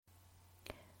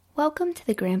Welcome to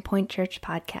the Grand Point Church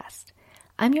podcast.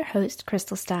 I'm your host,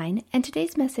 Crystal Stein, and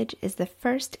today's message is the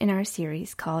first in our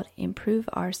series called Improve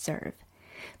Our Serve.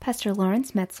 Pastor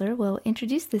Lawrence Metzler will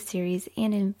introduce this series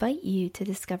and invite you to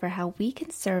discover how we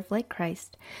can serve like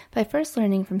Christ by first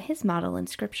learning from his model in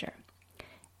Scripture.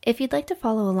 If you'd like to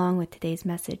follow along with today's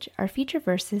message, our feature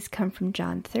verses come from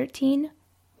John 13,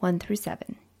 1 through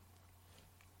 7.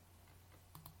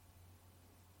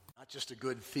 Not just a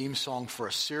good theme song for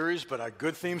a series, but a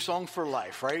good theme song for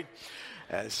life, right?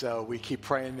 As we keep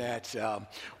praying that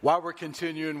while we're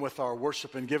continuing with our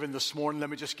worship and giving this morning, let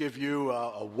me just give you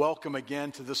a welcome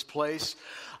again to this place.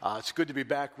 It's good to be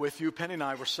back with you. Penny and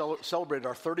I were celebrated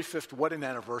our 35th wedding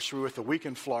anniversary with a week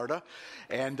in Florida.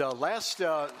 And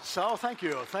thank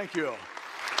you.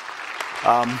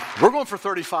 We're going for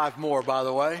 35 more, by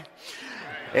the way.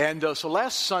 And so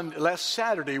last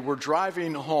Saturday, we're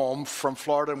driving home from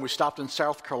Florida, and we stopped in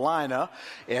South Carolina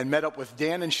and met up with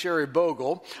Dan and Sherry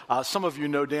Bogle. Some of you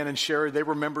know Dan and Sherry. They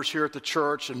were members here at the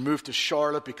church and moved to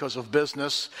Charlotte because of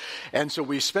business. And so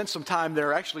we spent some time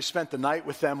there, actually spent the night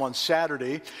with them on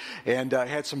Saturday and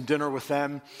had some dinner with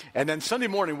them. And then Sunday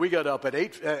morning, we got up at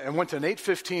 8 and went to an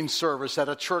 8:15 service at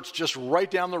a church just right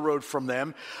down the road from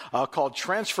them called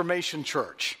Transformation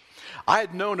Church. I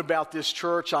had known about this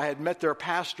church. I had met their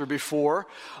pastor before,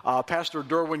 Pastor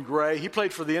Derwin Gray. He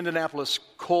played for the Indianapolis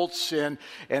Colts and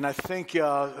I think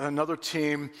another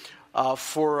team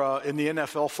in the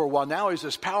NFL for a while. Now he's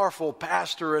this powerful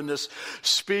pastor and this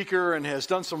speaker and has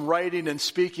done some writing and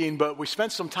speaking, but we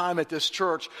spent some time at this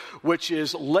church, which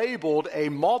is labeled a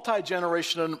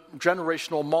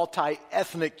multi-generational,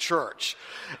 multi-ethnic church.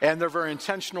 And they're very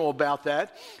intentional about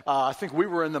that. I think we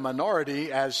were in the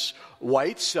minority as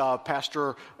whites.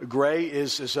 Pastor Gray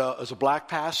is a black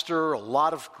pastor. A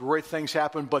lot of great things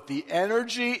happened, but the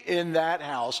energy in that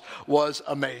house was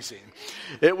amazing.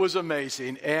 It was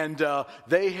amazing. And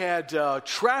they had two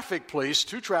traffic police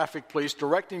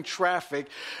directing traffic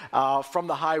from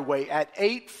the highway at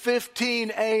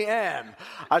 8:15 a.m.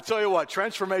 I tell you what,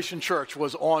 Transformation Church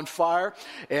was on fire.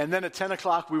 And then at 10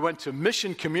 o'clock, we went to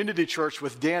Mission Community Church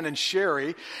with Dan and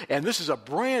Sherry. And this is a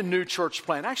brand new church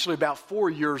plant, actually about 4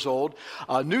 years old.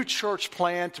 A new church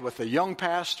plant with a young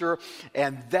pastor,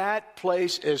 and that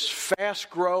place is fast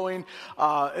growing.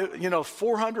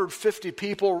 450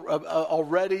 people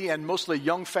already, and mostly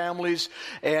young families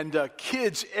and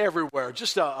kids everywhere.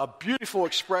 Just a beautiful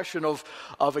expression of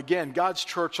again, God's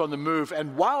church on the move.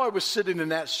 And while I was sitting in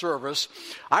that service,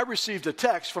 I received a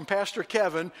text from Pastor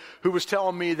Kevin, who was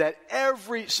telling me that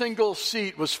every single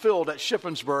seat was filled at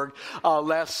Shippensburg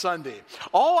last Sunday.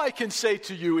 All I can say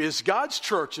to you is God's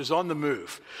church is on the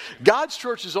move. God's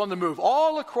church is on the move.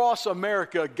 All across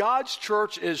America, God's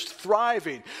church is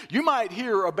thriving. You might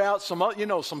hear about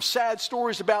some sad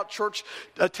stories about church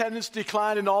attendance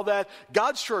decline and all that.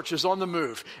 God's church is on the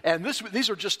move. And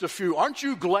these are just a few. Aren't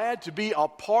you glad to be a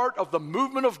part of the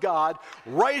movement of God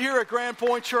right here at Grand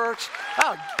Point Church?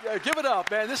 Give it up,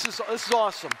 man. This is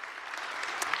awesome.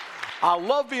 I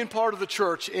love being part of the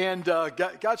church, and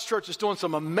God's church is doing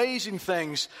some amazing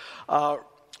things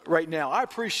right now. I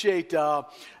appreciate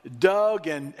Doug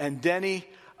and Denny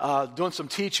doing some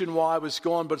teaching while I was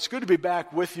gone, but it's good to be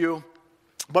back with you.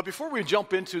 But before we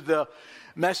jump into the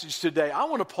message today, I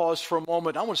want to pause for a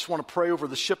moment. I just want to pray over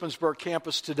the Shippensburg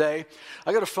campus today.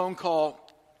 I got a phone call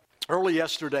early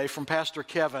yesterday from Pastor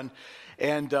Kevin,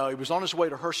 and he was on his way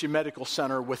to Hershey Medical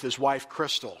Center with his wife,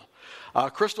 Crystal.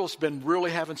 Crystal's been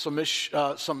really having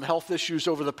some health issues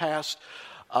over the past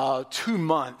 2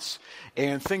 months,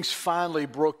 and things finally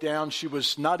broke down. She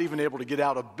was not even able to get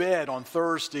out of bed on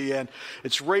Thursday, and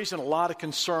it's raising a lot of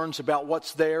concerns about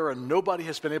what's there, and nobody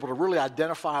has been able to really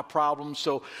identify a problem.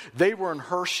 So they were in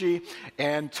Hershey,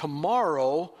 and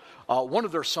tomorrow one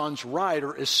of their sons,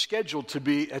 Ryder, is scheduled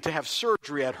to have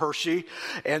surgery at Hershey.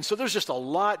 And so there's just a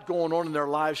lot going on in their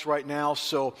lives right now.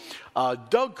 So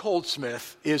Doug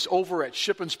Goldsmith is over at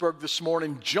Shippensburg this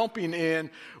morning, jumping in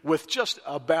with just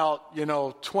about,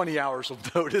 20 hours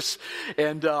of notice.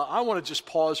 And I want to just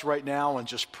pause right now and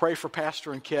just pray for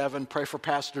Pastor and Kevin, pray for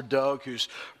Pastor Doug, who's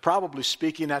probably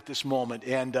speaking at this moment.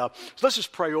 And so let's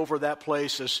just pray over that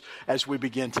place as we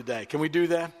begin today. Can we do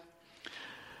that?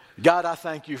 God, I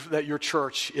thank you that your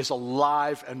church is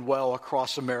alive and well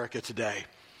across America today.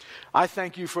 I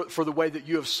thank you for the way that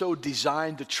you have so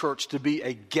designed the church to be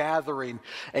a gathering,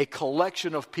 a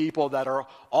collection of people that are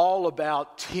all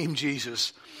about Team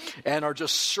Jesus and are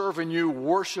just serving you,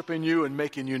 worshiping you, and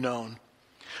making you known.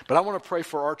 But I want to pray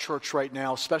for our church right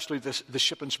now, especially the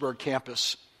Shippensburg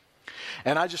campus.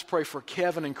 And I just pray for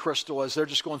Kevin and Crystal as they're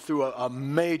just going through a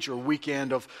major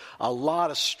weekend of a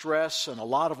lot of stress and a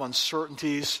lot of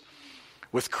uncertainties.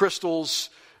 with Crystal's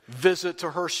visit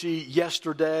to Hershey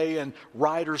yesterday and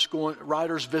Ryder's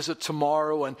visit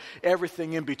tomorrow and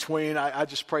everything in between. I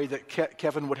just pray that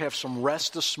Kevin would have some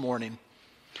rest this morning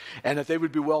and that they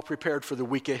would be well prepared for the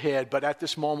week ahead. But at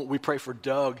this moment, we pray for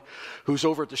Doug, who's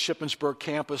over at the Shippensburg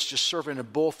campus, just serving in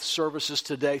both services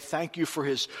today. Thank you for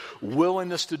his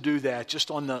willingness to do that,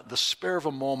 just on the spare of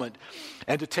a moment,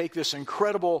 and to take this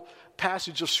incredible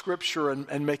passage of Scripture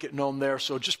and make it known there.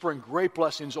 So just bring great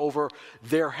blessings over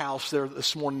their house there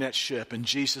this morning at Ship. In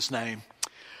Jesus' name,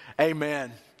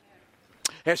 amen.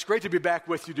 And it's great to be back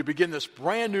with you to begin this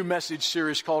brand new message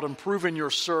series called Improving Your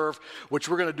Serve, which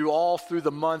we're going to do all through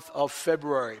the month of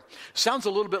February. Sounds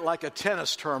a little bit like a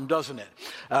tennis term, doesn't it?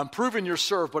 Improving your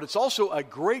serve, but it's also a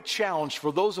great challenge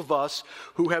for those of us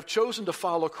who have chosen to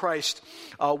follow Christ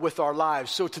with our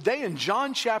lives. So today in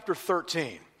John chapter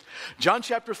 13,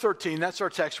 that's our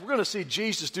text, we're going to see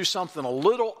Jesus do something a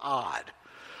little odd,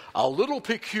 a little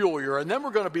peculiar, and then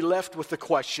we're going to be left with the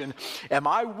question, am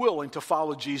I willing to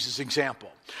follow Jesus'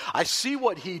 example? I see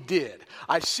what he did.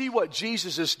 I see what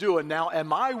Jesus is doing. Now,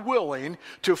 am I willing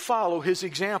to follow his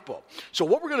example? So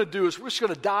what we're going to do is we're just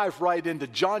going to dive right into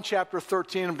John chapter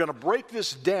 13. I'm going to break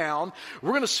this down.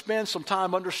 We're going to spend some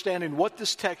time understanding what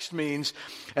this text means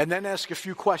and then ask a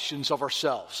few questions of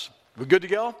ourselves. We good to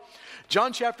go?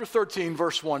 John chapter 13,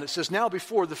 verse 1, it says, "Now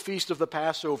before the feast of the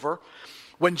Passover,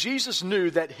 when Jesus knew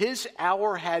that his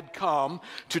hour had come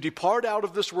to depart out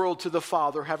of this world to the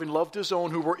Father, having loved his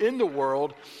own who were in the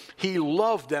world, he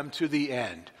loved them to the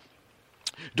end.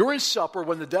 During supper,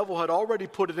 when the devil had already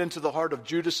put it into the heart of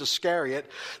Judas Iscariot,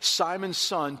 Simon's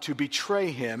son, to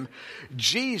betray him,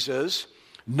 Jesus,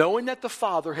 knowing that the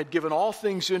Father had given all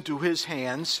things into his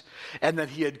hands, and that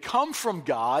he had come from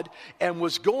God and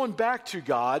was going back to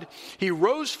God, he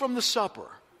rose from the supper.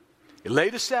 He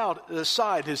laid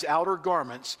aside his outer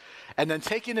garments, and then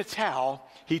taking a towel,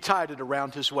 he tied it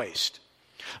around his waist."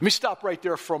 Let me stop right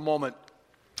there for a moment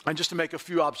and just to make a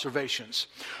few observations.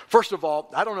 First of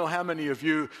all, I don't know how many of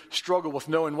you struggle with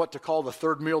knowing what to call the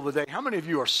third meal of the day. How many of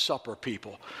you are supper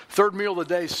people? Third meal of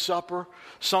the day, supper.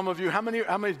 Some of you, how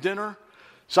many dinner?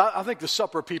 So I think the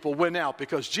supper people win out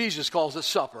because Jesus calls it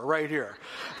supper right here.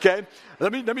 Okay?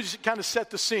 Let me just kind of set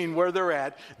the scene where they're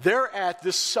at. They're at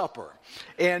this supper.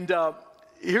 And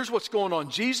here's what's going on.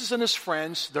 Jesus and his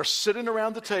friends, they're sitting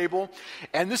around the table.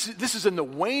 And this is in the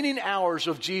waning hours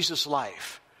of Jesus'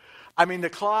 life. I mean, the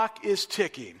clock is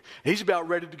ticking. He's about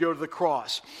ready to go to the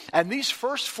cross. And these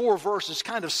first 4 verses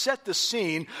kind of set the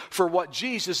scene for what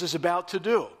Jesus is about to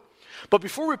do. But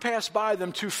before we pass by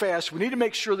them too fast, we need to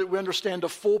make sure that we understand the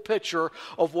full picture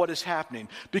of what is happening.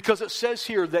 Because it says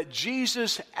here that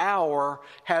Jesus' hour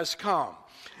has come.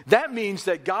 That means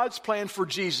that God's plan for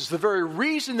Jesus, the very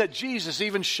reason that Jesus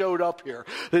even showed up here,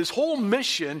 his whole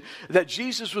mission that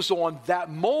Jesus was on, that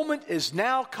moment is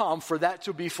now come for that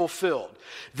to be fulfilled.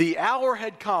 The hour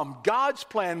had come. God's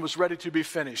plan was ready to be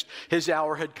finished. His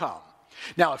hour had come.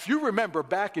 Now, if you remember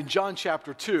back in John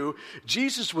chapter 2,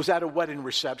 Jesus was at a wedding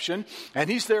reception, and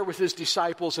he's there with his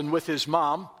disciples and with his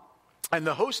mom, and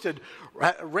the host had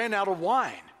ran out of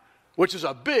wine, which is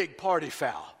a big party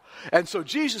foul. And so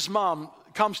Jesus' mom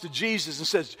comes to Jesus and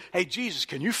says, "Hey, Jesus,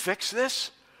 can you fix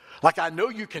this? Like, I know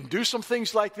you can do some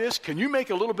things like this. Can you make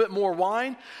a little bit more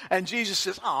wine?" And Jesus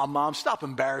says, "Oh, Mom, stop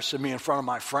embarrassing me in front of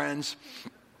my friends."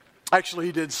 Actually,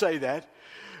 he did say that.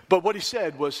 But what he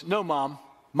said was, "No, Mom,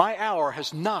 my hour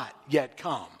has not yet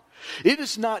come. It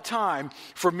is not time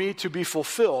for me to be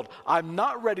fulfilled. I'm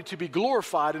not ready to be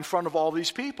glorified in front of all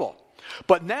these people."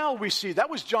 But now we see, that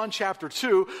was John chapter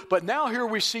 2, but now here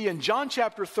we see in John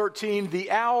chapter 13, the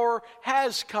hour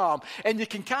has come. And you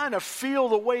can kind of feel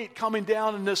the weight coming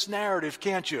down in this narrative,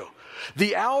 can't you?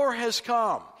 The hour has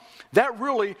come. That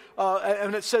really,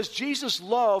 and it says Jesus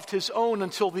loved his own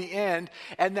until the end,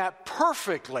 and that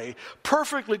perfectly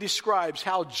describes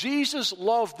how Jesus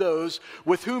loved those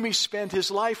with whom he spent his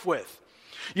life with.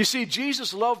 You see,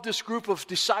 Jesus loved this group of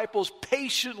disciples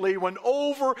patiently when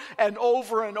over and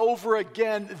over and over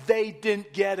again they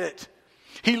didn't get it.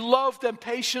 He loved them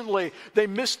patiently. They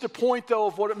missed the point, though,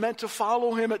 of what it meant to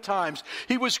follow him at times.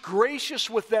 He was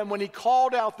gracious with them when he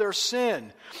called out their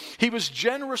sin. He was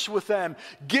generous with them,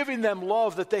 giving them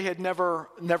love that they had never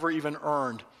even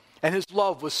earned. And his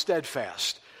love was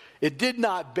steadfast. It did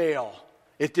not bail.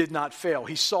 It did not fail.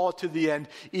 He saw it to the end,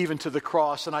 even to the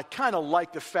cross. And I kind of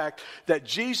like the fact that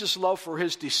Jesus' love for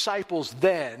his disciples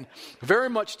then very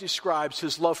much describes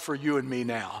his love for you and me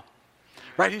now.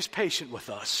 Right? He's patient with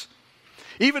us.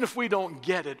 Even if we don't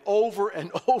get it over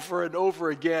and over and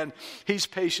over again, he's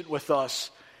patient with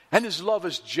us. And his love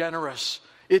is generous.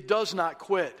 It does not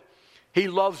quit. He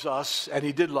loves us, and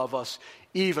he did love us,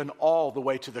 even all the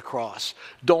way to the cross.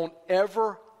 Don't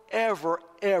ever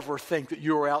think that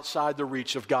you are outside the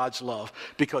reach of God's love,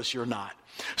 because you're not.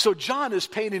 So John is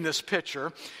painting this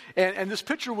picture, and this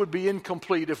picture would be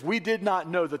incomplete if we did not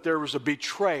know that there was a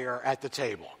betrayer at the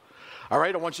table. All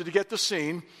right, I want you to get the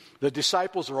scene. The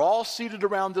disciples are all seated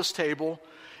around this table.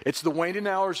 It's the waning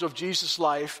hours of Jesus'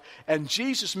 life, and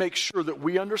Jesus makes sure that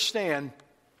we understand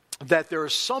that there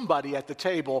is somebody at the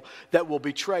table that will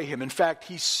betray him. In fact,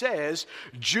 he says,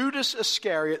 Judas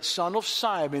Iscariot, son of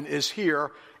Simon, is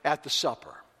here at the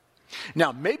supper.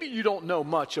 Now, maybe you don't know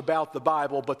much about the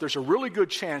Bible, but there's a really good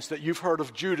chance that you've heard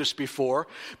of Judas before,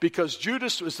 because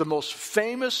Judas was the most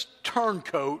famous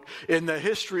turncoat in the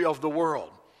history of the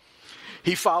world.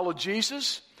 He followed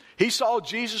Jesus. He saw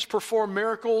Jesus perform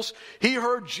miracles. He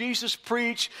heard Jesus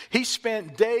preach. He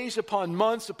spent days upon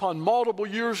months upon multiple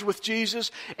years with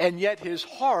Jesus, and yet his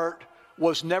heart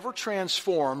was never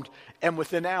transformed, and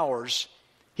within hours,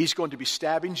 he's going to be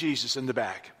stabbing Jesus in the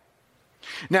back.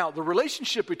 Now, the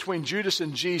relationship between Judas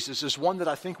and Jesus is one that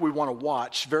I think we want to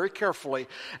watch very carefully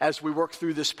as we work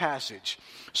through this passage.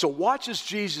 So watch as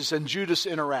Jesus and Judas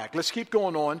interact. Let's keep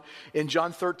going on in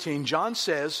John 13. John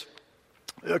says,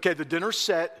 okay, the dinner's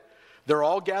set. They're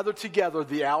all gathered together.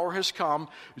 The hour has come.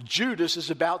 Judas is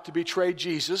about to betray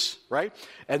Jesus, right?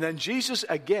 And then Jesus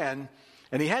again,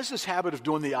 and he has this habit of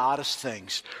doing the oddest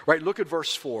things, right? Look at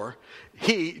verse 4.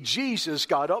 Jesus,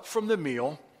 got up from the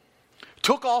meal,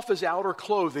 took off his outer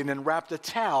clothing and wrapped a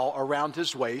towel around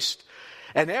his waist.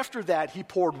 And after that, he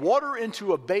poured water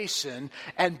into a basin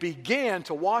and began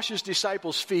to wash his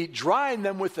disciples' feet, drying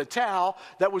them with the towel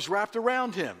that was wrapped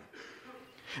around him.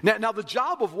 Now, the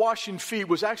job of washing feet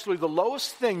was actually the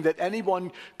lowest thing that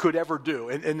anyone could ever do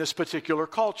in this particular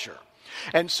culture.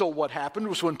 And so what happened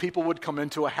was, when people would come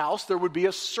into a house, there would be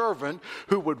a servant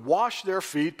who would wash their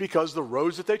feet because the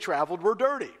roads that they traveled were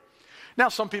dirty. Now,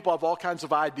 some people have all kinds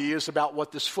of ideas about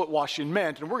what this foot washing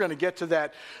meant, and we're going to get to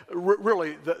that,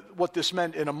 what this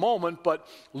meant in a moment, but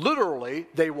literally,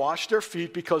 they washed their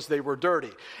feet because they were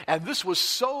dirty. And this was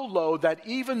so low that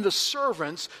even the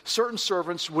servants, certain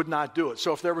servants, would not do it.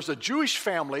 So if there was a Jewish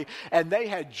family and they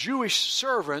had Jewish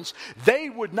servants, they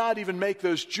would not even make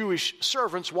those Jewish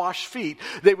servants wash feet.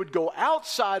 They would go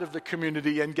outside of the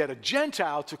community and get a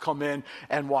Gentile to come in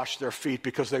and wash their feet,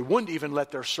 because they wouldn't even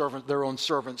let their own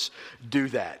servants do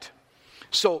that.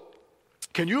 So,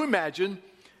 can you imagine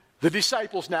the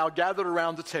disciples now gathered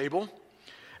around the table,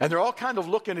 and they're all kind of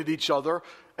looking at each other,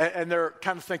 and they're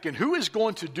kind of thinking, who is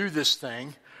going to do this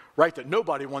thing, right, that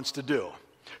nobody wants to do?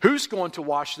 Who's going to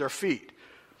wash their feet?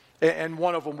 And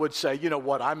one of them would say, you know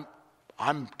what,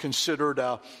 I'm considered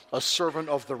a servant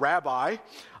of the rabbi.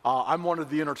 I'm one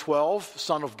of the inner 12,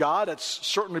 son of God. It's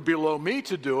certainly below me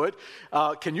to do it.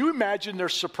 Can you imagine their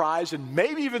surprise and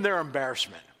maybe even their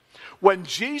embarrassment when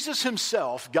Jesus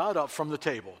himself got up from the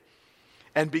table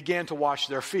and began to wash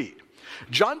their feet?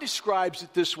 John describes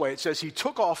it this way. It says he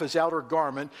took off his outer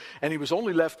garment and he was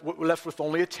only left with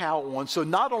only a towel on. So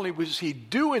not only was he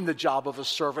doing the job of a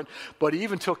servant, but he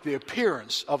even took the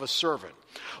appearance of a servant.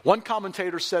 One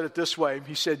commentator said it this way.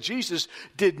 He said, Jesus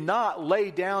did not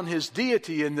lay down his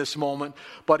deity in this moment,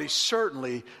 but he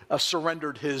certainly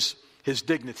surrendered his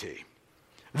dignity.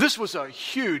 This was a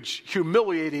huge,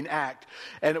 humiliating act,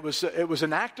 and it was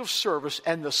an act of service,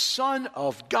 and the Son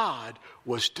of God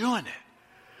was doing it.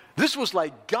 This was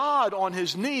like God on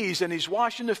his knees, and he's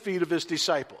washing the feet of his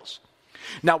disciples.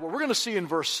 Now, what we're going to see in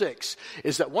verse 6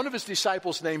 is that one of his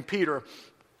disciples named Peter,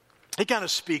 he kind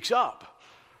of speaks up,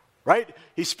 right?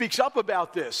 He speaks up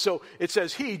about this. So it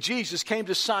says, Jesus, came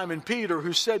to Simon Peter,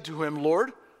 who said to him,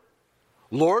 Lord,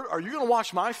 are you going to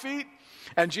wash my feet?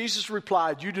 And Jesus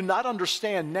replied, you do not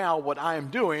understand now what I am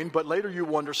doing, but later you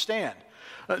will understand.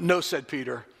 No, said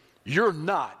Peter, you're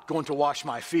not going to wash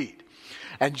my feet.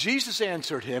 And Jesus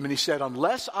answered him, and he said,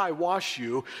 unless I wash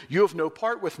you, you have no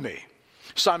part with me.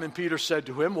 Simon Peter said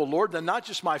to him, well, Lord, then not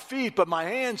just my feet, but my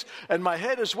hands and my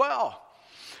head as well.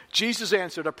 Jesus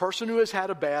answered, a person who has had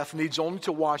a bath needs only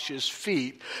to wash his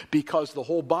feet, because the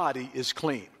whole body is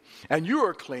clean. And you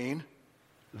are clean,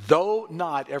 though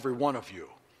not every one of you.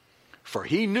 For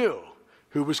he knew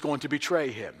who was going to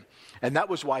betray him. And that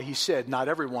was why he said not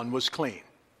everyone was clean.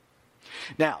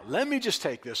 Now, let me just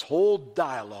take this whole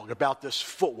dialogue about this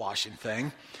foot washing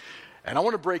thing, and I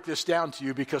want to break this down to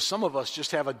you, because some of us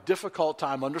just have a difficult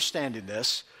time understanding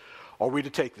this. Are we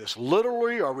to take this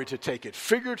literally? Are we to take it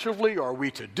figuratively? Are we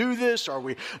to do this? Are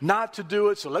we not to do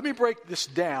it? So let me break this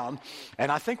down,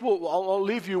 and I think I'll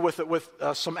leave you with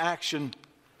some action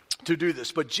to do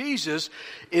this. But Jesus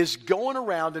is going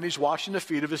around and he's washing the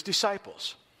feet of his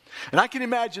disciples. And I can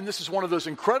imagine this is one of those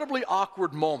incredibly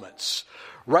awkward moments,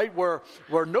 right, where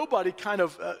nobody kind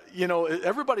of,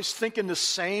 everybody's thinking the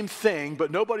same thing,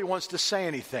 but nobody wants to say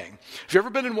anything. Have you ever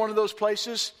been in one of those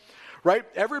places? Right?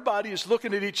 Everybody is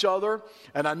looking at each other,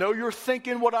 and I know you're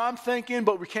thinking what I'm thinking,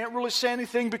 but we can't really say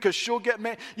anything because she'll get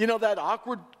mad. You know, that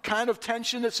awkward kind of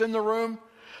tension that's in the room?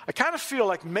 I kind of feel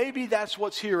like maybe that's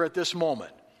what's here at this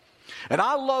moment. And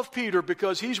I love Peter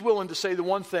because he's willing to say the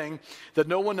one thing that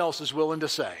no one else is willing to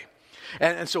say.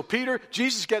 And so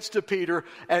Jesus gets to Peter,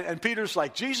 and Peter's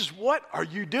like, Jesus, what are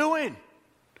you doing?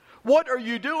 What are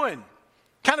you doing?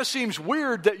 Kind of seems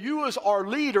weird that you as our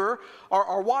leader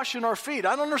are washing our feet.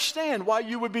 I don't understand why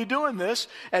you would be doing this.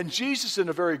 And Jesus, in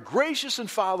a very gracious and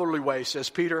fatherly way, says,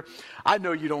 Peter, I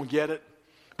know you don't get it,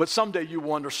 but someday you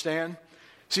will understand.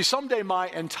 See, someday my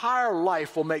entire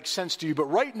life will make sense to you, but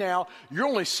right now, you're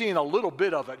only seeing a little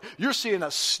bit of it. You're seeing a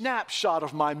snapshot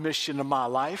of my mission in my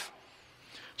life.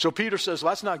 So Peter says, well,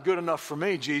 that's not good enough for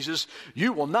me, Jesus.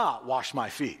 You will not wash my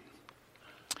feet.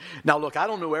 Now, look, I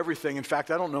don't know everything. In fact,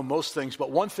 I don't know most things,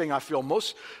 but one thing I feel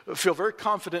very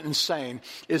confident in saying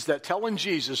is that telling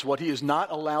Jesus what he is not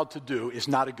allowed to do is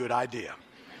not a good idea.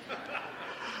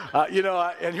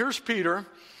 And here's Peter.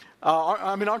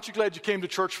 Aren't you glad you came to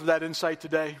church for that insight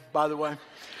today, by the way?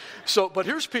 But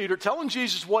here's Peter telling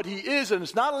Jesus what he is and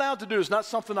is not allowed to do is not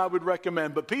something I would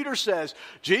recommend. But Peter says,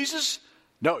 Jesus,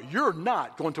 no, you're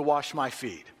not going to wash my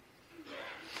feet.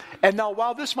 And now,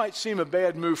 while this might seem a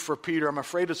bad move for Peter, I'm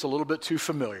afraid it's a little bit too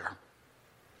familiar.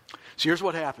 So here's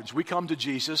what happens. We come to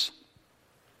Jesus,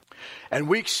 and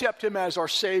we accept him as our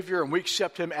Savior, and we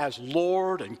accept him as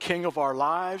Lord and King of our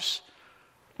lives,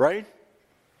 right?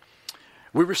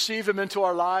 We receive him into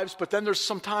our lives, but then there's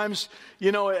sometimes,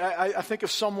 I think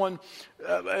of someone,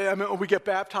 we get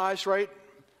baptized, right?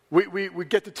 We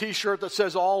get the t-shirt that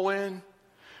says all in.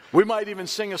 We might even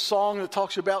sing a song that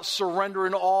talks about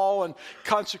surrendering all and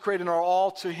consecrating our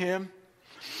all to him.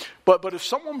 But if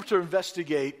someone were to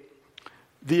investigate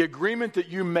the agreement that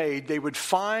you made, they would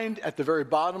find at the very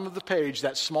bottom of the page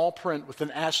that small print with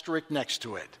an asterisk next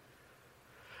to it.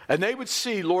 And they would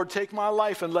see, Lord, take my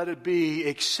life and let it be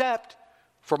except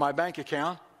for my bank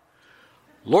account.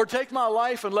 Lord, take my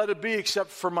life and let it be except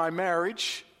for my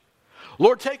marriage.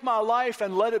 Lord, take my life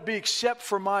and let it be except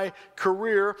for my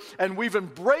career. And we've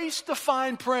embraced the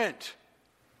fine print.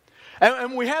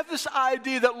 And we have this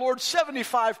idea that, Lord,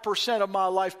 75% of my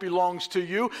life belongs to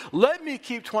you. Let me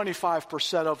keep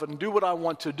 25% of it and do what I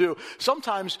want to do.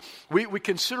 Sometimes we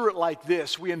consider it like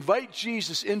this. We invite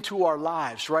Jesus into our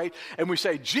lives, right? And we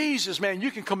say, Jesus, man,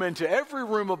 you can come into every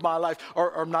room of my life,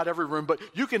 or not every room, but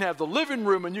you can have the living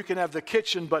room and you can have the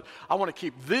kitchen, but I want to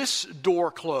keep this door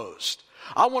closed.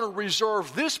 I want to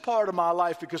reserve this part of my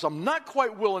life because I'm not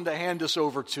quite willing to hand this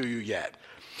over to you yet.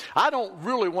 I don't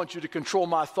really want you to control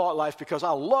my thought life because I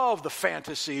love the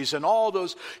fantasies and all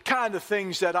those kind of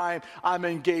things that I'm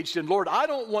engaged in. Lord, I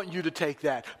don't want you to take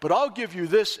that, but I'll give you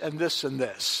this and this and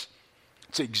this.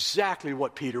 It's exactly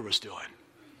what Peter was doing.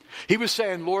 He was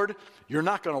saying, Lord, you're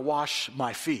not going to wash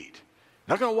my feet.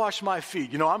 You're not going to wash my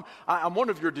feet. I'm one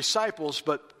of your disciples,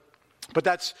 but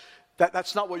that's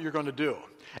not what you're going to do.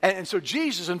 And so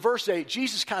Jesus, in verse 8,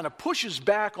 Jesus kind of pushes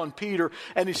back on Peter,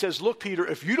 and he says, look, Peter,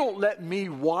 if you don't let me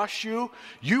wash you,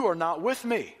 you are not with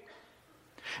me.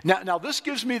 Now this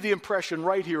gives me the impression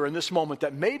right here in this moment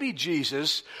that maybe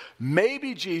Jesus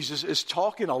is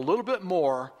talking a little bit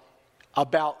more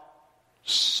about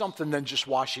something than just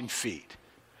washing feet.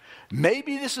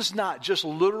 Maybe this is not just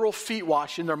literal feet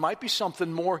washing. There might be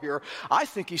something more here. I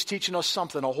think he's teaching us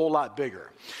something a whole lot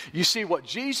bigger. You see, what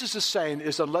Jesus is saying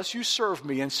is unless you serve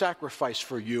me and sacrifice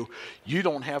for you, you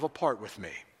don't have a part with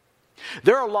me.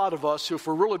 There are a lot of us who, if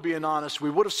we're really being honest, we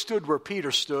would have stood where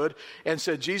Peter stood and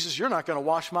said, Jesus, you're not going to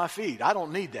wash my feet. I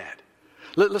don't need that.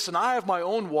 Listen, I have my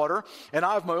own water, and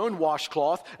I have my own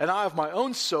washcloth, and I have my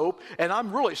own soap, and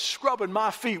I'm really scrubbing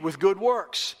my feet with good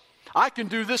works. I can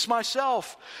do this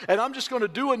myself, and I'm just going to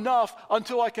do enough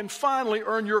until I can finally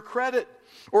earn your credit.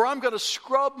 Or I'm going to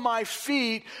scrub my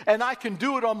feet, and I can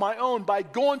do it on my own by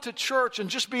going to church and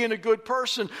just being a good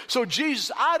person. So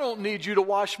Jesus, I don't need you to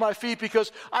wash my feet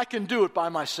because I can do it by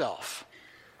myself.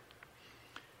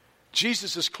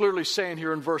 Jesus is clearly saying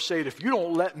here in verse 8, if you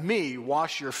don't let me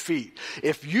wash your feet,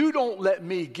 if you don't let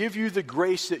me give you the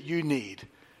grace that you need,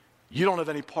 you don't have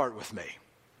any part with me.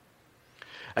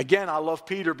 Again, I love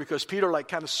Peter because Peter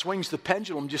kind of swings the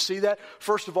pendulum. Do you see that?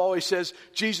 First of all, he says,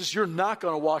 Jesus, you're not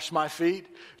going to wash my feet.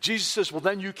 Jesus says, well,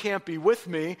 then you can't be with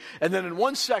me. And then in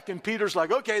 1 second, Peter's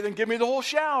like, okay, then give me the whole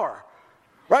shower.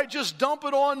 Right? Just dump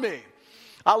it on me.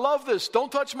 I love this.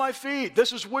 Don't touch my feet.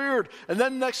 This is weird. And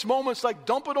then the next moment, it's like,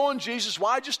 dump it on, Jesus.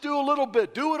 Why just do a little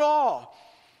bit? Do it all.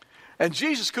 And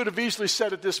Jesus could have easily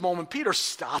said at this moment, Peter,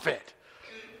 stop it.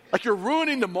 Like, you're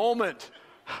ruining the moment,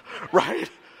 right?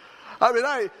 I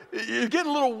mean, you're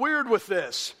getting a little weird with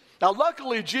this. Now,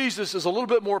 luckily, Jesus is a little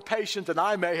bit more patient than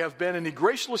I may have been, and he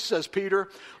graciously says, Peter,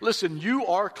 listen, you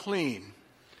are clean.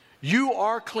 You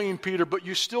are clean, Peter, but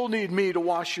you still need me to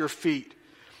wash your feet.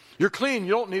 You're clean.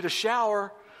 You don't need a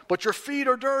shower, but your feet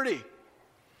are dirty.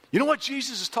 You know what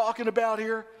Jesus is talking about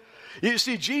here? You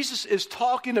see, Jesus is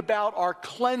talking about our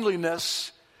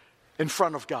cleanliness in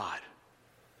front of God.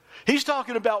 He's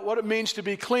talking about what it means to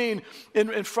be clean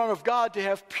in front of God, to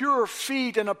have pure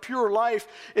feet and a pure life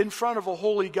in front of a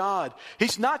holy God.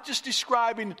 He's not just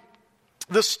describing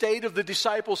the state of the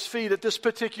disciples' feet at this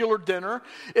particular dinner,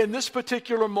 in this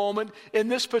particular moment, in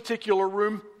this particular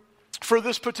room, for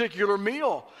this particular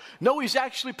meal. No, he's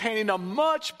actually painting a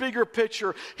much bigger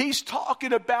picture. He's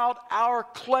talking about our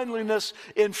cleanliness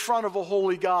in front of a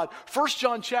holy God. 1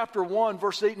 John chapter 1,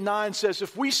 verse 8 and 9 says,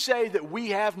 if we say that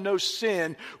we have no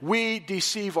sin, we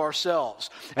deceive ourselves.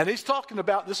 And he's talking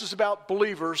about, this is about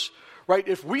believers, right?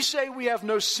 If we say we have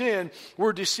no sin,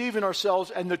 we're deceiving ourselves,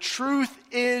 and the truth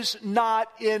is not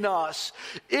in us.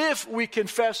 If we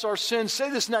confess our sins, say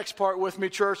this next part with me,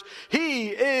 church. He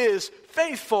is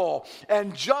faithful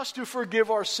and just to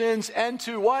forgive our sins and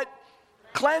to what?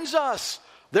 Cleanse us.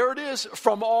 There it is,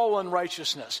 from all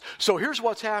unrighteousness. So here's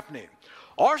what's happening.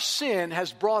 Our sin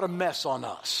has brought a mess on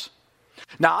us.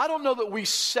 Now, I don't know that we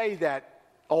say that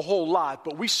a whole lot,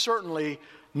 but we certainly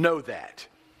know that.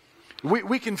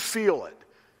 We can feel it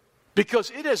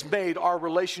because it has made our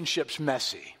relationships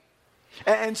messy.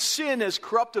 And sin has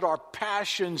corrupted our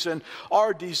passions and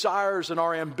our desires and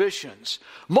our ambitions.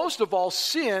 Most of all,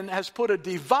 sin has put a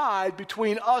divide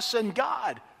between us and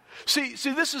God. See,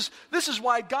 this is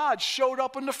why God showed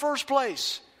up in the first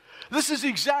place. This is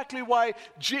exactly why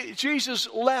Jesus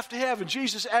left heaven.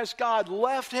 Jesus, as God,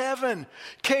 left heaven,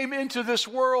 came into this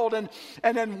world and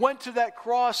then went to that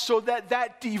cross so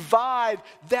that divide,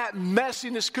 that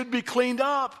messiness could be cleaned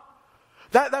up.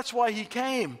 That's why he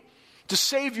came, to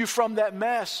save you from that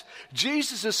mess.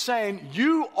 Jesus is saying,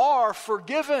 you are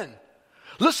forgiven.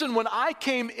 Listen, when I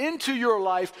came into your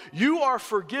life, you are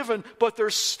forgiven, but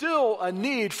there's still a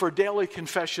need for daily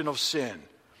confession of sin.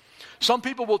 Some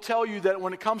people will tell you that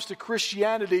when it comes to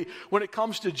Christianity, when it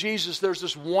comes to Jesus, there's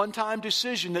this one-time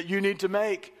decision that you need to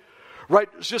make. Right?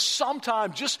 Just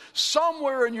sometime, just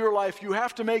somewhere in your life, you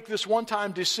have to make this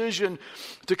one-time decision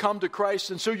to come to Christ.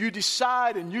 And so you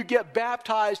decide and you get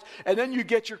baptized and then you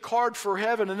get your card for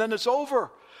heaven and then it's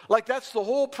over. Like that's the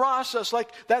whole process,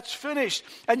 like that's finished.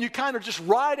 And you kind of just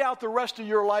ride out the rest of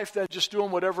your life then just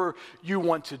doing whatever you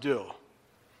want to do.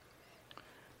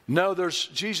 No,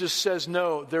 Jesus says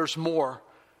no, there's more.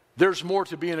 There's more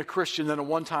to being a Christian than a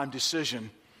one-time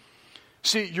decision.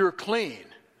 See, you're clean.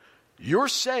 You're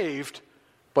saved,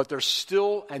 but there's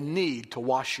still a need to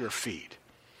wash your feet.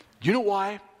 You know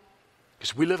why?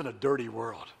 Because we live in a dirty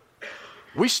world.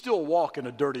 We still walk in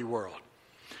a dirty world.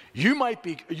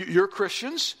 You're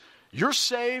Christians, you're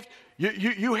saved,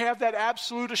 you have that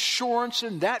absolute assurance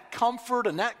and that comfort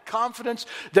and that confidence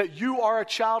that you are a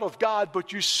child of God,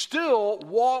 but you still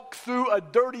walk through a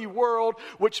dirty world,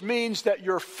 which means that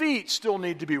your feet still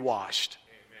need to be washed.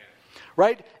 Amen.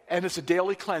 Right? And it's a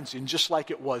daily cleansing, just like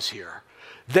it was here.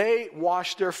 They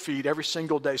wash their feet every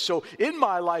single day. So in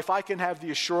my life, I can have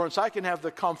the assurance, I can have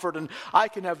the comfort, and I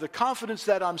can have the confidence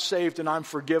that I'm saved and I'm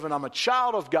forgiven. I'm a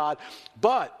child of God.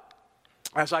 But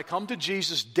as I come to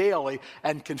Jesus daily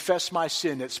and confess my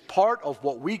sin, it's part of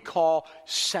what we call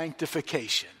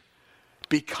sanctification,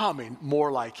 becoming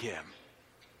more like Him.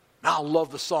 I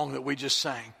love the song that we just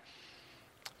sang.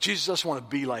 Jesus, I just want to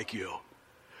be like you.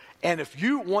 And if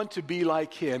you want to be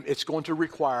like Him, it's going to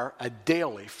require a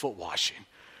daily foot washing.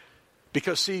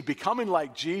 Because see, becoming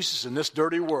like Jesus in this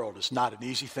dirty world is not an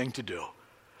easy thing to do.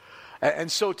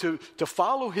 And so to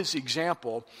follow His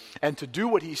example and to do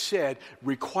what He said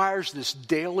requires this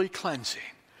daily cleansing.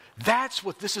 That's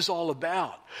what this is all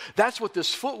about. That's what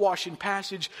this foot washing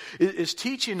passage is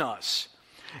teaching us.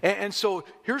 And so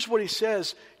here's what He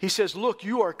says. He says, look,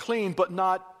 you are clean, but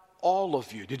not all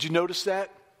of you. Did you notice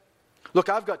that? Look,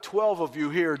 I've got 12 of you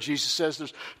here. Jesus says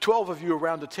there's 12 of you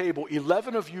around the table.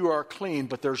 11 of you are clean,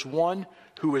 but there's one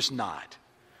who is not.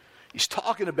 He's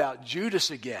talking about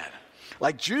Judas again.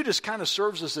 Like Judas kind of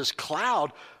serves as this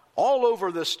cloud all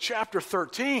over this chapter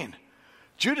 13.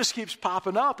 Judas keeps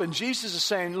popping up, and Jesus is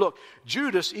saying, look,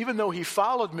 Judas, even though he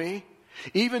followed me,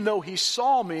 even though he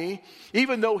saw me,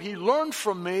 even though he learned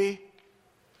from me,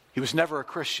 he was never a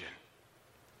Christian.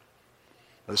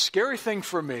 The scary thing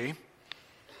for me,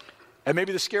 and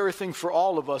maybe the scary thing for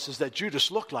all of us, is that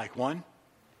Judas looked like one.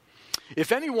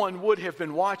 If anyone would have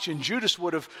been watching, Judas,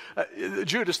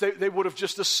 they would have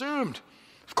just assumed,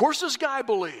 of course this guy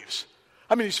believes.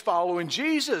 I mean, he's following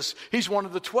Jesus. He's one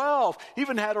of the 12. He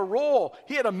even had a role.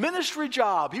 He had a ministry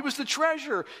job. He was the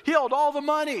treasurer. He held all the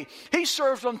money. He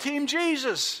served on Team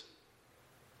Jesus.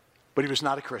 But he was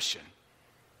not a Christian.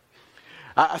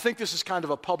 I think this is kind of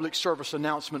a public service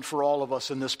announcement for all of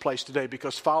us in this place today,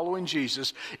 because following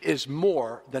Jesus is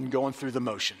more than going through the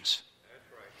motions.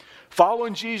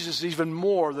 Following Jesus is even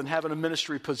more than having a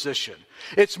ministry position.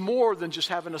 It's more than just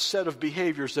having a set of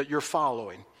behaviors that you're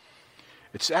following.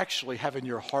 It's actually having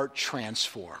your heart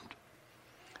transformed.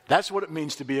 That's what it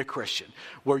means to be a Christian,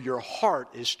 where your heart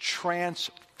is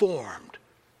transformed.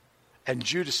 And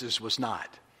Judas's was not.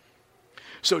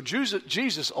 So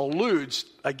Jesus alludes,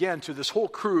 again, to this whole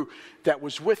crew that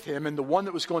was with him and the one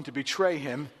that was going to betray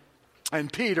him.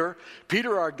 And Peter,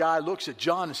 our guy, looks at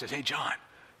John and says, hey, John,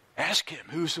 ask him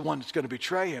who's the one that's going to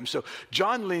betray him. So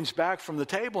John leans back from the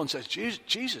table and says,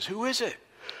 Jesus, who is it?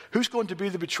 Who's going to be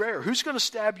the betrayer? Who's going to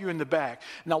stab you in the back?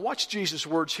 Now watch Jesus'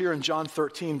 words here in John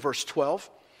 13, verse 12.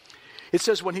 It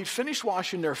says, when he'd finished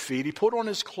washing their feet, he put on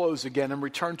his clothes again and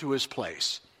returned to his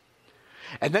place.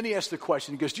 And then he asked the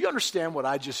question, he goes, do you understand what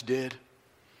I just did?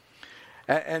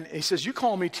 And he says, you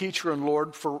call me teacher and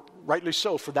Lord, for rightly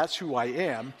so, for that's who I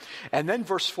am. And then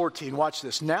verse 14, watch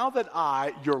this. Now that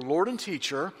I, your Lord and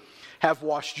teacher, have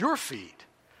washed your feet,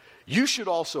 you should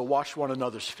also wash one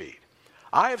another's feet.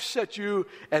 I have set you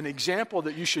an example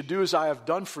that you should do as I have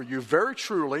done for you. Very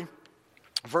truly,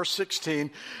 verse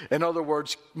 16, in other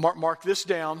words, mark this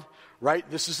down, right?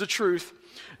 This is the truth.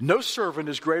 No servant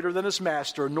is greater than his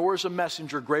master, nor is a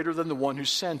messenger greater than the one who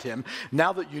sent him.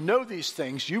 Now that you know these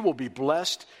things, you will be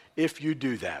blessed if you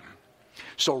do them.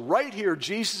 So right here,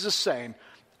 Jesus is saying,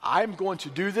 I'm going to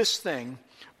do this thing,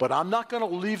 but I'm not going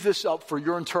to leave this up for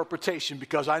your interpretation,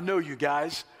 because I know you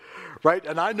guys. Right?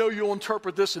 And I know you'll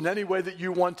interpret this in any way that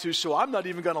you want to, so I'm not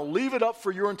even going to leave it up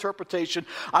for your interpretation.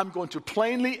 I'm going to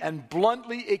plainly and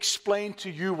bluntly explain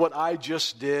to you what I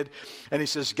just did. And he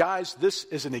says, guys, this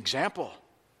is an example.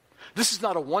 This is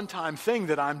not a one-time thing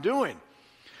that I'm doing.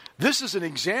 This is an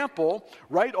example,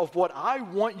 right, of what I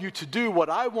want you to do, what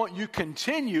I want you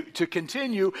to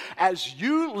continue as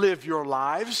you live your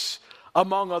lives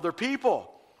among other people.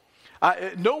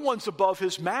 No one's above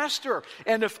his master.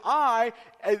 And if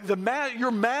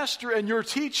your master and your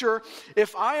teacher,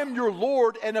 if I am your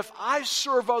Lord, and if I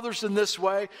serve others in this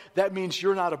way, that means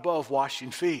you're not above washing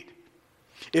feet.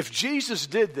 If Jesus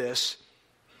did this,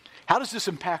 how does this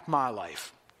impact my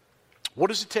life? What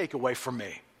does it take away from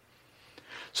me?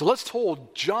 So let's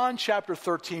hold John chapter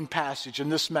 13 passage in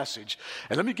this message.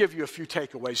 And let me give you a few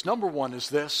takeaways. Number one is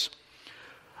this.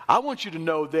 I want you to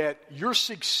know that your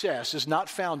success is not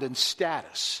found in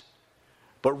status,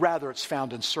 but rather it's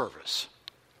found in service.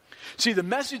 See, the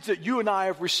message that you and I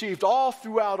have received all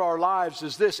throughout our lives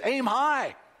is this: aim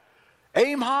high.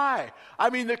 Aim high. I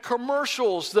mean, the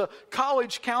commercials, the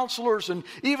college counselors, and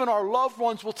even our loved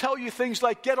ones will tell you things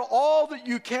like, get all that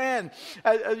you can.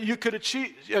 You could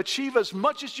achieve as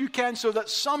much as you can so that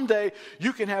someday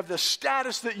you can have the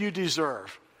status that you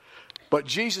deserve. But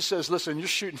Jesus says, listen, you're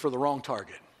shooting for the wrong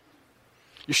target.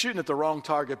 You're shooting at the wrong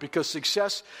target, because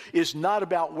success is not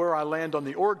about where I land on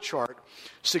the org chart.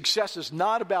 Success is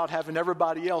not about having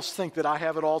everybody else think that I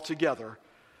have it all together.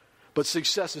 But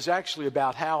success is actually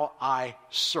about how I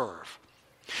serve.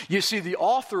 You see, the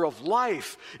author of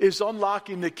life is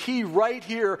unlocking the key right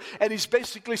here. And he's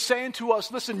basically saying to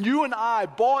us, listen, you and I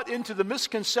bought into the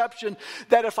misconception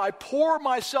that if I pour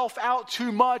myself out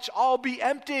too much, I'll be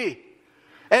empty.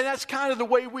 And that's kind of the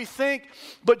way we think.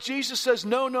 But Jesus says,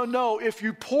 no. If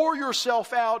you pour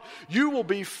yourself out, you will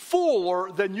be fuller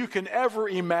than you can ever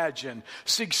imagine.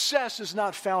 Success is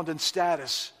not found in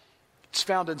status. It's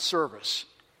found in service.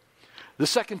 The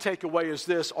second takeaway is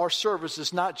this: our service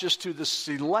is not just to the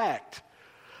select,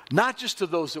 not just to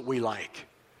those that we like,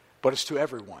 but it's to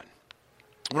everyone.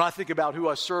 When I think about who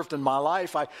I served in my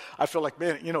life, I feel like,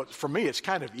 man, for me, it's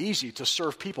kind of easy to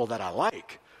serve people that I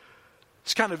like.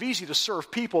 It's kind of easy to serve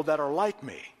people that are like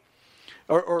me,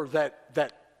 or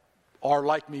that are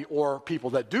like me, or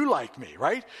people that do like me,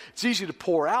 right? It's easy to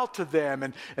pour out to them,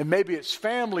 and maybe it's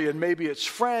family, and maybe it's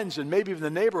friends, and maybe even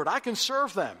the neighborhood. I can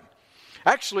serve them.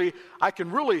 Actually, I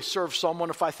can really serve someone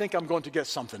if I think I'm going to get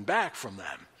something back from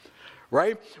them,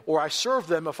 right? Or I serve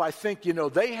them if I think,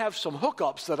 they have some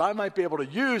hookups that I might be able to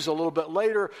use a little bit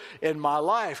later in my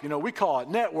life. We call it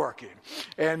networking.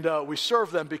 And we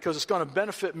serve them because it's going to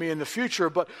benefit me in the future.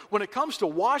 But when it comes to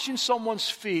washing someone's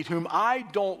feet whom I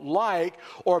don't like,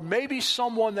 or maybe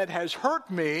someone that has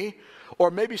hurt me, or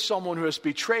maybe someone who has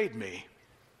betrayed me,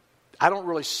 I don't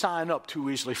really sign up too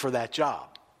easily for that job.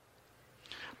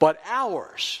 But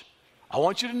hours, I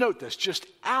want you to note this, just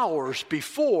hours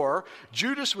before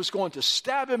Judas was going to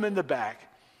stab him in the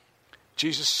back,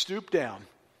 Jesus stooped down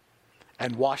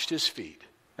and washed his feet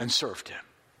and served him.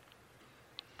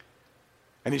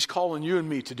 And he's calling you and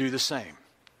me to do the same.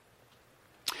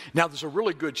 Now, there's a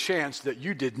really good chance that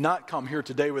you did not come here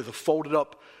today with a folded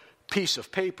up piece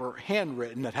of paper,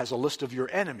 handwritten, that has a list of your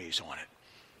enemies on it.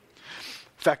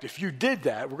 In fact, if you did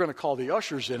that, we're going to call the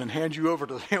ushers in and hand you over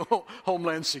to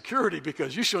Homeland Security,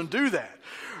 because you shouldn't do that,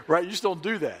 right? You just don't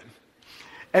do that.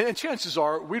 And chances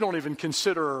are we don't even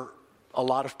consider a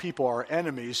lot of people our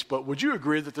enemies, but would you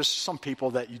agree that there's some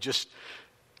people that you just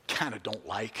kind of don't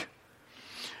like?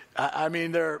 I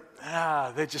mean, they're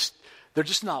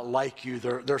just not like you.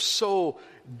 They're so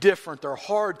different. They're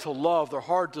hard to love. They're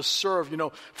hard to serve.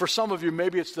 For some of you,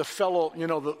 maybe it's the fellow,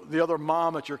 the other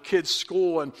mom at your kid's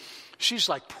school, and she's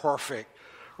like perfect,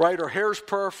 right? Her hair's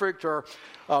perfect. Her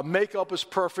makeup is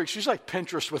perfect. She's like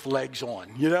Pinterest with legs on,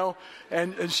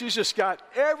 and she's just got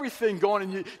everything going.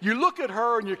 And you look at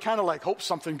her and you kind of like hope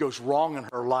something goes wrong in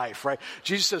her life, right?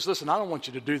 Jesus says, listen, I don't want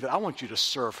you to do that. I want you to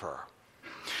serve her.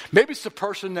 Maybe it's the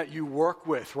person that you work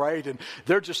with, right? And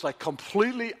they're just like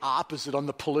completely opposite on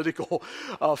the political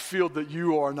field that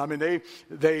you are. And I mean,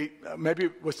 they maybe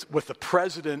with the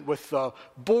president, with the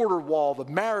border wall, the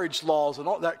marriage laws and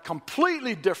all that,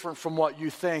 completely different from what you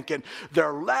think. And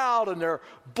they're loud and they're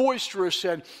boisterous.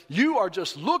 And you are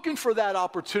just looking for that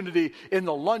opportunity in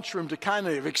the lunchroom to kind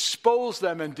of expose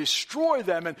them and destroy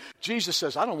them. And Jesus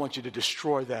says, I don't want you to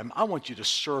destroy them. I want you to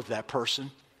serve that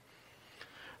person.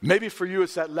 Maybe for you,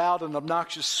 it's that loud and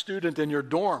obnoxious student in your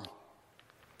dorm,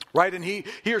 right? And he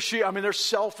or she, they're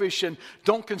selfish and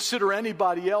don't consider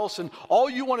anybody else. And all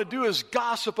you want to do is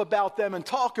gossip about them and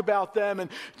talk about them. And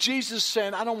Jesus is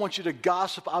saying, I don't want you to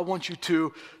gossip. I want you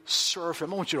to serve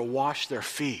him. I want you to wash their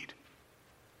feet.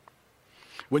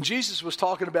 When Jesus was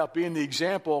talking about being the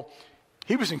example,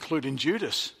 he was including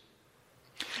Judas.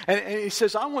 And he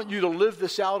says, I want you to live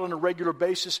this out on a regular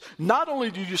basis. Not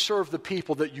only do you serve the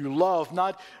people that you love,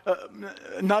 but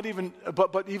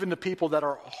even the people that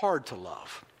are hard to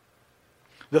love.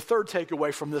 The third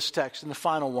takeaway from this text, and the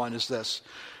final one, is this.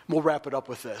 We'll wrap it up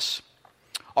with this.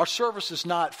 Our service is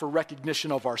not for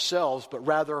recognition of ourselves, but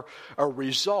rather a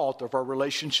result of our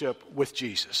relationship with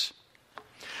Jesus.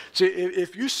 See,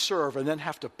 if you serve and then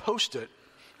have to post it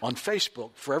on Facebook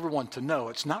for everyone to know,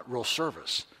 it's not real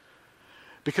service.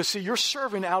 Because, see, you're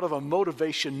serving out of a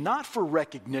motivation not for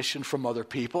recognition from other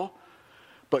people,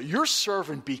 but you're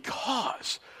serving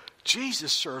because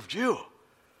Jesus served you.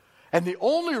 And the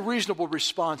only reasonable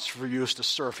response for you is to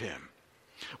serve him.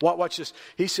 Watch this.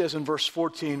 He says in verse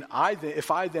 14,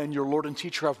 if I then, your Lord and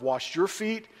teacher, have washed your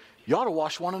feet, you ought to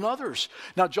wash one another's.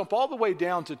 Now jump all the way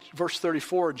down to verse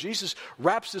 34. Jesus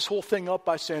wraps this whole thing up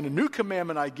by saying, a new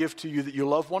commandment I give to you, that you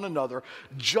love one another,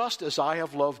 just as I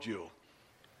have loved you.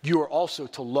 You are also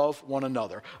to love one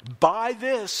another. By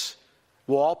this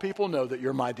will all people know that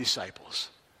you're my disciples.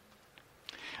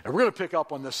 And we're going to pick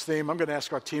up on this theme. I'm going to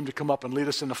ask our team to come up and lead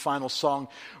us in the final song.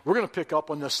 We're going to pick up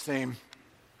on this theme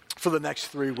for the next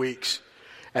 3 weeks.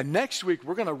 And next week,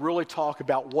 we're going to really talk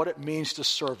about what it means to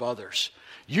serve others.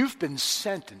 You've been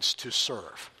sentenced to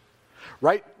serve,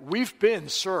 right? We've been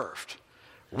served.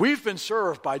 We've been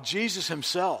served by Jesus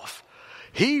himself.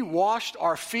 He washed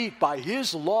our feet by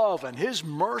his love and his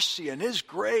mercy and his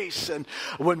grace. And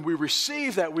when we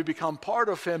receive that, we become part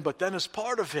of him. But then as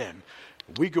part of him,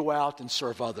 we go out and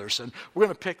serve others. And we're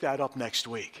going to pick that up next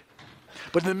week.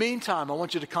 But in the meantime, I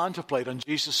want you to contemplate on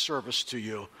Jesus' service to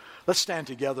you. Let's stand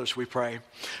together as we pray.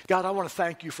 God, I want to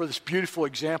thank you for this beautiful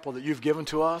example that you've given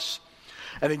to us.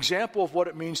 An example of what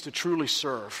it means to truly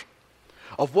serve.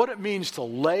 Of what it means to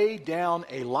lay down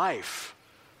a life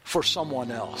for someone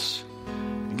else.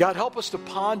 God, help us to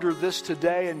ponder this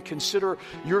today and consider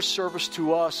your service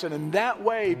to us, and in that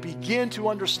way begin to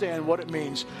understand what it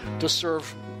means to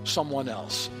serve someone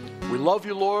else. We love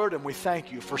you, Lord, and we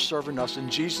thank you for serving us. In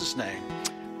Jesus' name,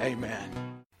 amen.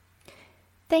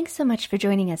 Thanks so much for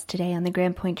joining us today on the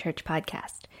Grand Point Church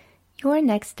podcast. Your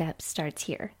next step starts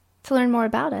here. To learn more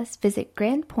about us, visit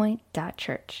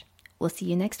grandpoint.church. We'll see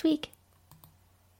you next week.